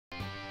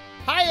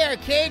Hi there,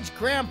 kids.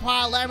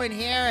 Grandpa Lemon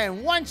here,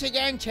 and once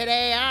again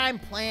today I'm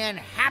playing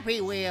Happy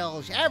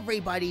Wheels,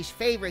 everybody's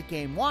favorite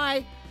game.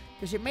 Why?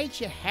 Because it makes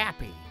you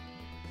happy.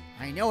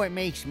 I know it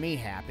makes me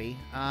happy.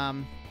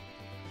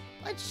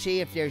 Let's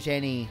see if there's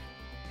any...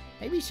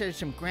 Maybe there's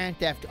some Grand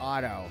Theft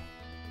Auto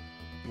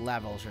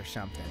levels or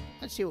something.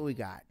 Let's see what we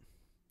got.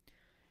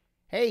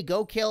 Hey,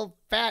 go kill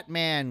Fat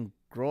Man.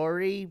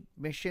 Glory,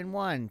 Mission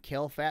 1.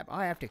 Kill Fat... Oh,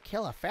 I have to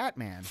kill a Fat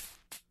Man.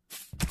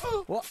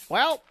 Well...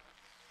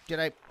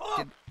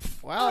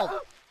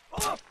 Well...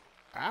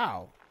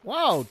 Ow.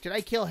 Whoa, did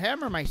I kill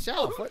him or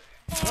myself? What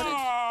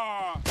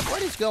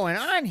is going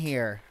on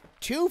here?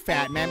 2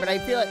 Fat Men, but I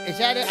feel like... Is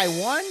that it? I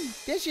won?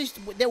 This is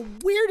the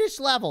weirdest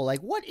level.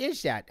 Like, what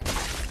is that?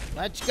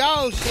 Let's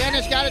go.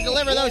 Santa's got to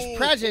deliver those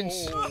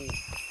presents.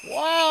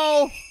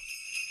 Whoa.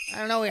 I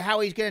don't know how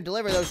he's going to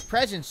deliver those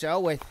presents, though,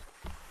 with...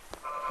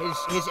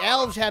 His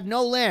elves have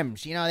no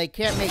limbs. You know, they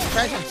can't make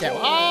presents out.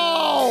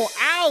 Oh,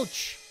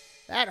 ouch.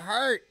 That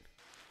hurt.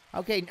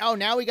 Okay, oh,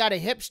 now we got a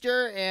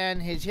hipster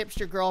and his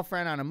hipster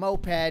girlfriend on a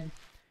moped,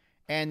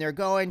 and they're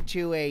going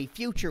to a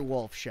Future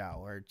Wolf show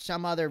or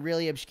some other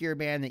really obscure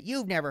band that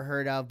you've never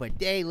heard of, but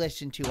they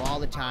listen to all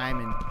the time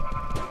and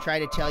try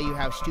to tell you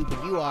how stupid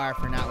you are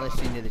for not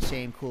listening to the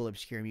same cool,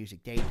 obscure music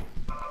they do.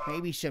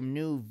 Maybe some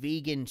new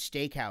vegan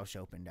steakhouse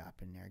opened up,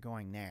 and they're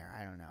going there.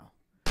 I don't know.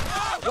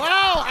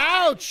 Whoa,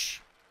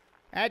 ouch!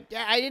 I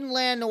didn't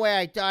land the way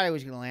I thought I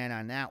was going to land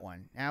on that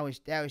one. That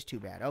was too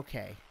bad.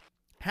 Okay.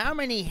 How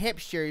many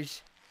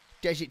hipsters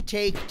does it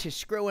take to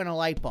screw in a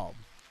light bulb?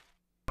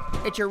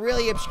 It's a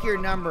really obscure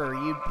number.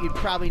 You'd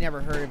probably never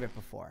heard of it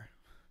before.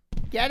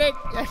 Get it?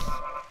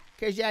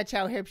 Because that's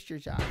how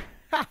hipsters are.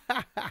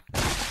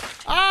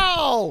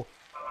 Oh!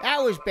 That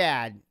was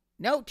bad.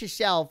 Note to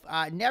self,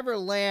 never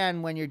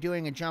land when you're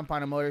doing a jump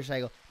on a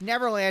motorcycle.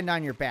 Never land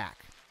on your back.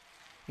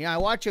 You know, I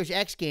watch those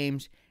X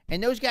Games,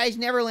 and those guys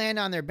never land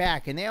on their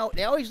back. And they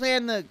always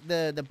land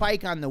the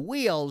bike on the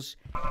wheels.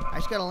 I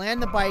just got to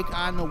land the bike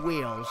on the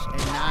wheels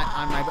and not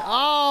on my...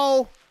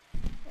 Oh!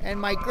 And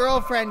my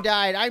girlfriend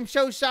died. I'm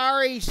so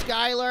sorry,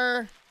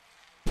 Skylar.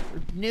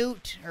 Or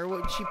Newt. Or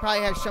what? She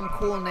probably has some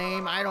cool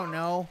name. I don't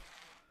know.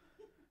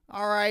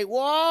 All right.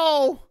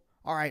 Whoa!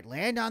 All right.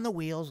 Land on the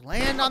wheels.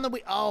 Land on the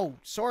wheel. Oh,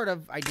 sort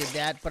of. I did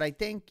that. But I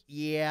think,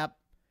 yep.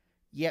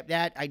 Yep,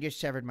 that. I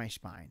just severed my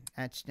spine.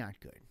 That's not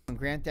good.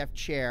 Grand Theft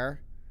Chair.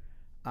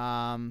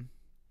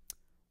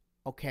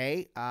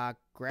 Okay.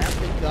 Grab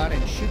the gun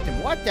and shoot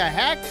them. What the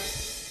heck?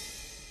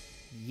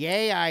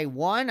 Yay, I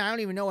won. I don't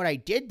even know what I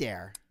did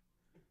there.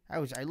 I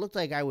looked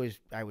like I was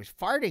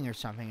farting or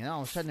something, and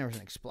all of a sudden there was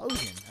an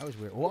explosion. That was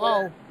weird.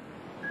 Whoa.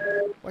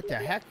 What the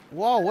heck?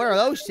 Whoa, what are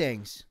those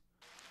things?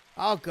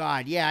 Oh,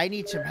 God. Yeah, I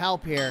need some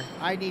help here.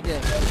 I need to...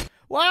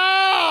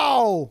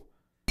 Whoa!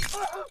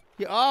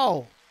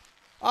 Oh.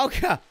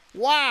 Okay.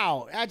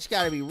 Wow. That's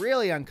got to be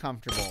really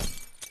uncomfortable.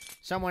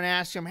 Someone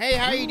asks him, hey,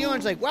 how are you doing?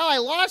 It's like, well, I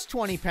lost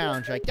 20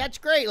 pounds. Like, that's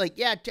great. Like,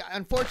 yeah,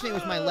 unfortunately, it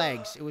was my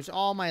legs. It was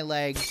all my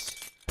legs.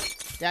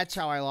 That's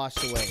how I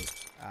lost the weight.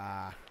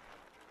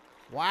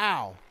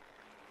 Wow.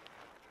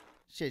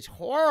 This is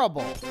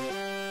horrible.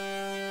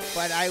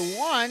 But I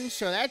won,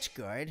 so that's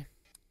good.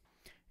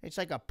 It's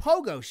like a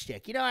pogo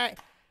stick. You know, I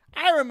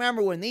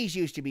remember when these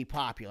used to be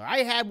popular. I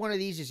had one of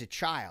these as a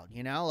child,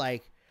 you know?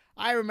 Like,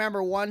 I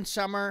remember one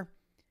summer,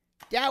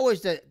 that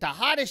was the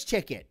hottest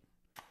ticket.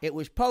 It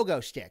was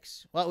pogo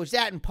sticks. Well, it was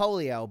that and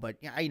polio, but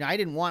you know, I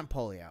didn't want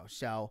polio.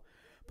 So,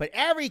 but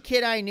every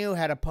kid I knew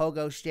had a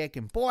pogo stick,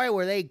 and boy,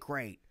 were they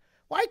great.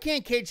 Why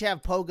can't kids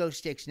have pogo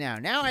sticks now?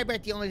 Now I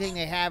bet the only thing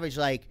they have is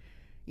like,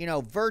 you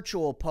know,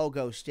 virtual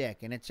pogo stick,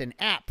 and it's an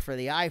app for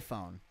the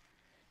iPhone.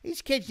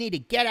 These kids need to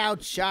get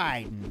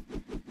outside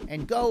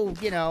and go,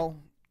 you know.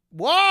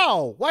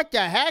 Whoa! What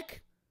the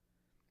heck?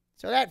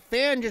 So that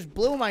fan just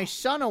blew my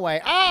son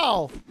away.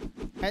 Oh!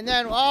 And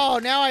then, oh,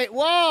 now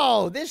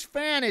whoa, this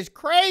fan is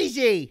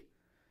crazy.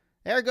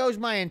 There goes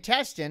my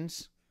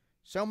intestines.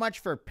 So much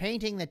for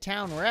painting the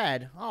town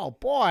red. Oh,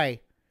 boy.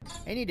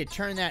 I need to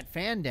turn that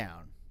fan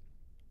down.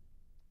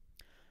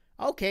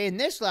 Okay, in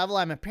this level,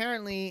 I'm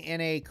apparently in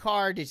a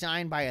car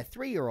designed by a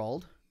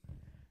 3-year-old.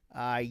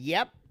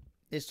 Yep.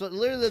 This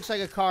literally looks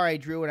like a car I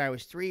drew when I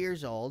was 3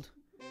 years old.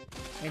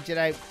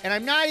 And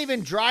I'm not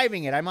even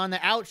driving it. I'm on the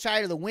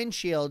outside of the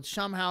windshield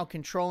somehow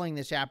controlling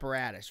this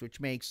apparatus, which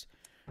makes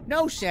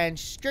no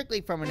sense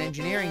strictly from an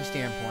engineering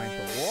standpoint.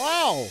 But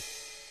whoa!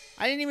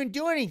 I didn't even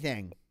do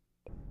anything.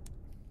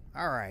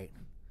 All right.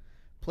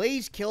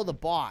 Please kill the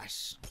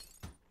boss.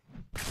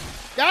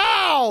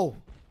 No!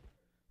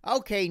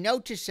 Okay,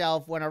 note to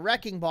self, when a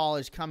wrecking ball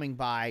is coming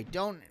by,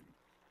 don't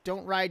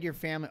ride your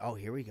family. Oh,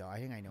 here we go. I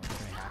think I know what's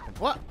going to happen.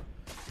 What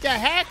the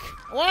heck?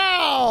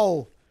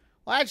 Whoa!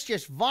 Well, that's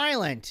just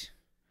violent.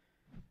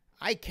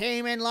 I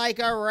came in like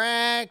a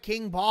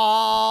wrecking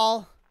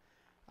ball.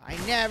 I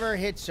never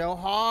hit so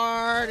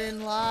hard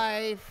in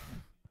life.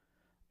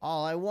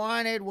 All I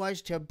wanted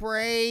was to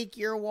break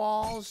your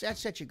walls.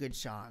 That's such a good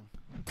song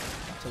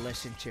to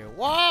listen to.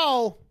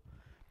 Whoa!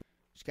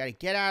 Just got to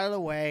get out of the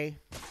way.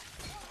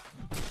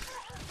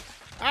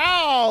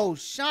 Oh,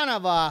 son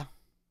of a...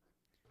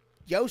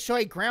 Yo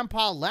soy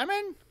Grandpa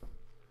Lemon?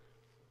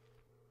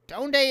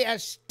 Donde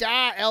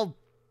está el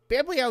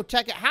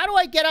biblioteca? How do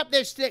I get up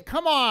this thing?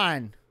 Come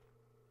on.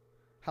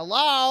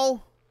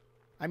 Hello?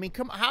 I mean,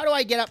 come. How do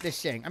I get up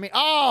this thing? I mean,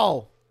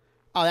 oh.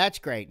 Oh, that's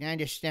great. Now I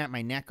just snapped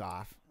my neck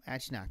off.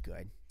 That's not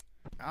good.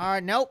 All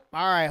right, nope.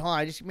 All right, hold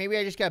on. Maybe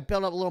I just got to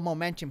build up a little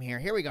momentum here.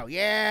 Here we go.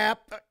 Yeah.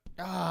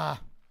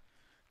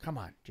 Come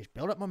on. Just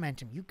build up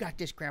momentum. You got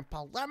this,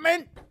 Grandpa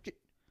Lemon.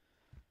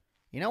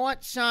 You know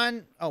what,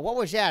 son? Oh, what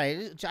was that?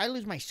 Did I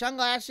lose my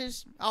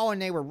sunglasses? Oh,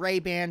 and they were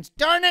Ray-Bans.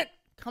 Darn it.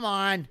 Come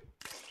on.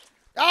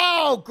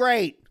 Oh,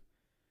 great.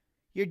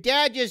 Your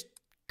dad just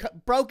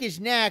broke his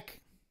neck.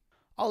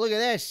 Oh, look at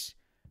this.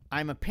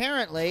 I'm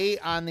apparently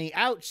on the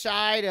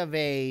outside of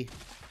a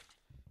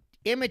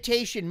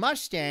imitation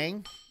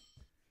Mustang.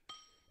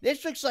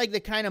 This looks like the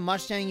kind of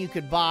Mustang you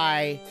could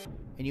buy,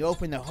 and you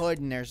open the hood,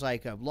 and there's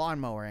like a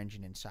lawnmower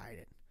engine inside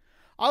it.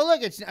 Oh,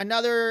 look, it's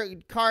another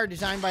car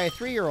designed by a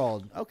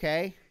 3-year-old.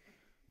 Okay.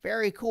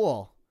 Very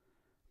cool.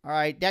 All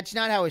right, that's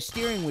not how a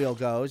steering wheel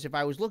goes. If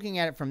I was looking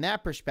at it from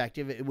that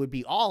perspective, it would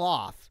be all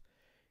off.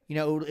 You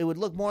know, it would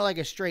look more like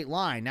a straight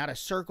line, not a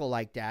circle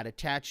like that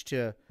attached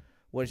to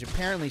what is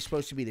apparently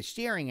supposed to be the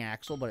steering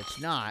axle, but it's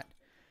not.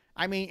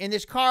 I mean, and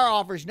this car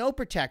offers no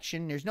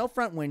protection. There's no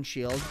front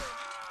windshield.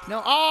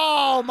 No,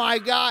 oh my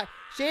God.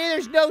 See,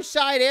 there's no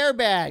side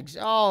airbags.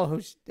 Oh,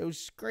 those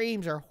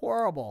screams are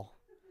horrible.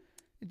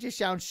 It just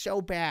sounds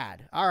so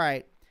bad. All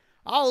right.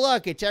 Oh,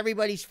 look, it's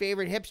everybody's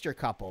favorite hipster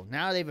couple.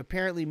 Now they've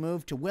apparently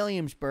moved to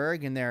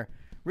Williamsburg, and they're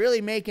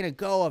really making a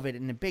go of it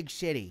in the big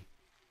city.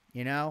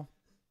 You know?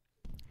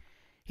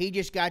 He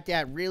just got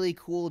that really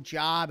cool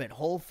job at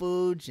Whole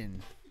Foods,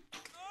 and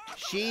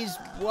she's...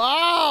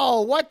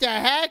 Whoa! What the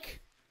heck?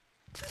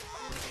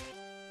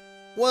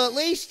 Well, at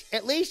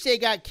least they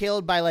got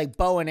killed by, like,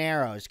 bow and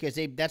arrows, because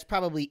that's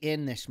probably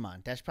in this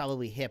month. That's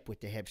probably hip with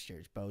the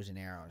hipsters, bows and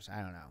arrows.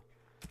 I don't know.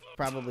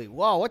 Probably.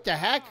 Whoa, what the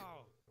heck?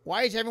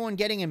 Why is everyone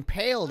getting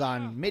impaled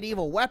on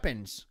medieval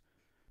weapons?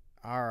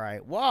 All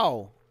right.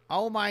 Whoa.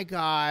 Oh, my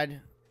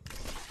God.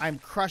 I'm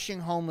crushing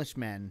homeless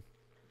men.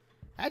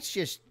 That's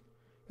just...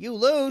 You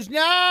lose.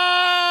 No!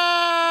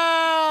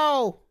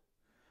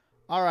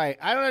 All right.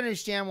 I don't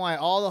understand why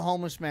all the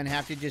homeless men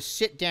have to just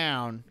sit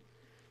down.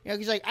 You know,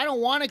 he's like, I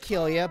don't want to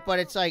kill you, but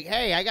it's like,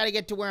 hey, I got to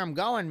get to where I'm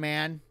going,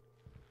 man.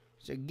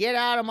 So get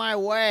out of my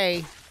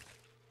way.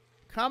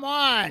 Come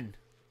on.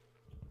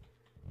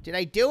 Did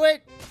I do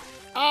it?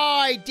 Oh,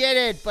 I did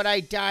it, but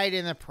I died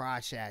in the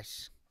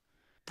process.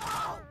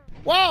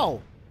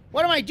 Whoa!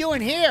 What am I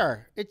doing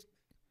here?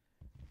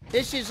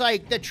 This is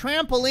like the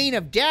trampoline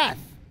of death.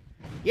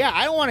 Yeah,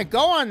 I don't want to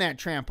go on that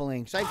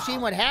trampoline, because I've seen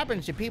what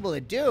happens to people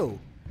that do.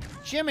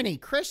 Jiminy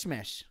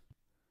Christmas.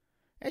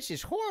 This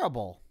is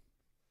horrible.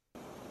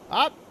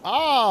 Up.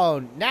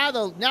 Oh, now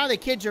the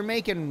kids are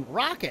making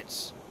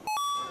rockets.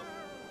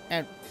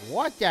 And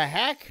what the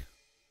heck?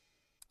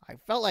 I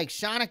felt like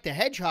Sonic the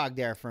Hedgehog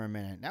there for a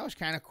minute. That was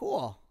kind of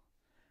cool.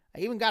 I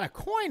even got a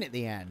coin at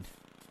the end.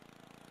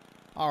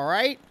 All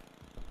right.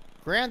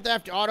 Grand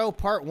Theft Auto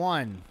Part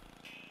 1.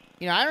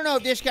 You know, I don't know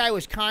if this guy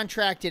was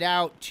contracted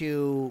out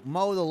to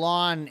mow the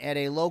lawn at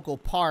a local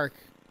park,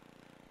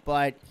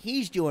 but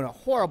he's doing a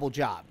horrible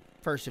job,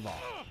 first of all.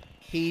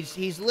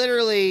 He's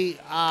literally,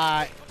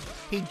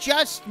 he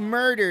just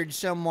murdered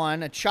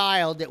someone, a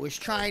child that was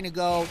trying to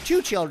go,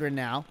 2 children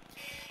now,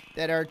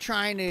 that are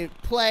trying to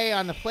play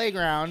on the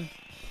playground.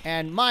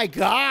 And my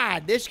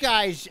God, this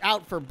guy's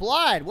out for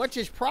blood. What's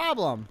his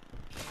problem?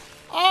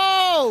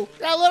 Oh,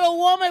 that little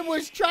woman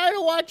was trying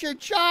to watch her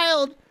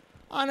child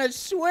on a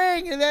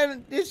swing, and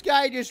then this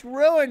guy just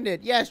ruined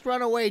it. Yes,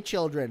 run away,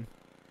 children.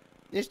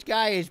 This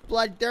guy is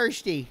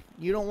bloodthirsty.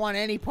 You don't want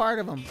any part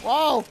of him.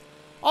 Whoa.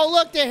 Oh,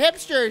 look, the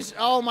hipsters.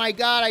 Oh, my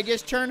God, I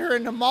just turned her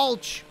into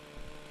mulch.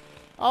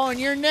 Oh, and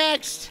you're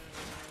next.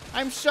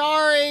 I'm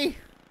sorry.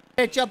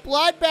 It's a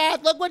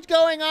bloodbath. Look what's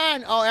going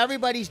on. Oh,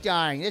 everybody's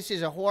dying. This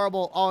is a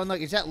horrible... Oh, and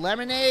look, is that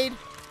lemonade?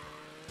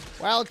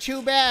 Well,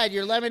 too bad.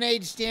 Your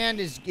lemonade stand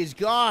is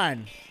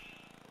gone.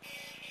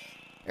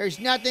 There's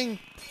nothing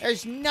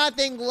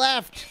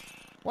left.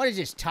 What is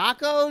this,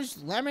 tacos?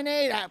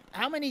 Lemonade?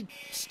 How many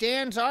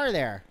stands are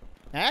there?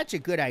 Now, that's a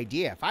good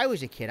idea. If I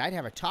was a kid, I'd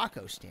have a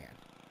taco stand.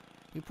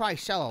 You'd probably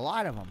sell a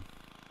lot of them.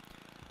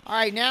 All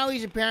right, now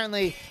he's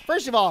apparently...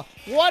 First of all,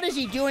 what is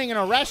he doing in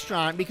a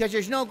restaurant? Because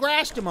there's no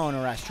grass to mow in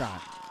a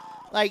restaurant.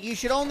 Like, you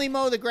should only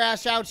mow the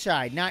grass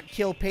outside, not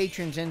kill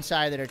patrons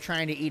inside that are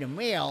trying to eat a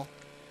meal.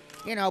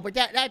 You know, but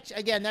that's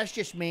again, that's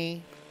just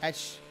me.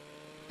 That's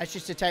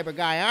just the type of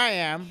guy I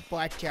am.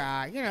 But,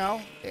 you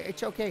know,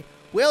 it's okay.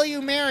 Will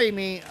you marry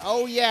me?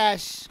 Oh,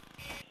 yes.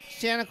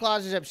 Santa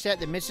Claus is upset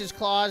that Mrs.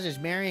 Claus is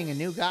marrying a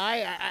new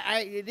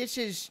guy.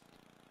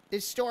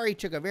 This story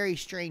took a very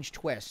strange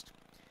twist.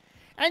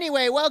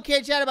 Anyway, well,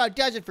 kids, that about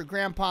does it for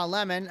Grandpa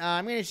Lemon.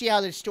 I'm going to see how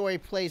this story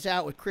plays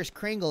out with Kris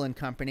Kringle and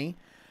company.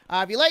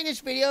 If you like this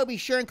video, be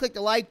sure and click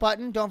the like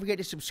button. Don't forget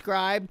to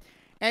subscribe.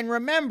 And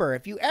remember,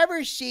 if you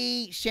ever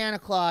see Santa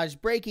Claus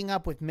breaking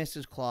up with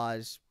Mrs.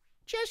 Claus,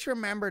 just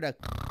remember to...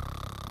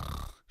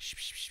 Shh,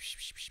 shh, shh.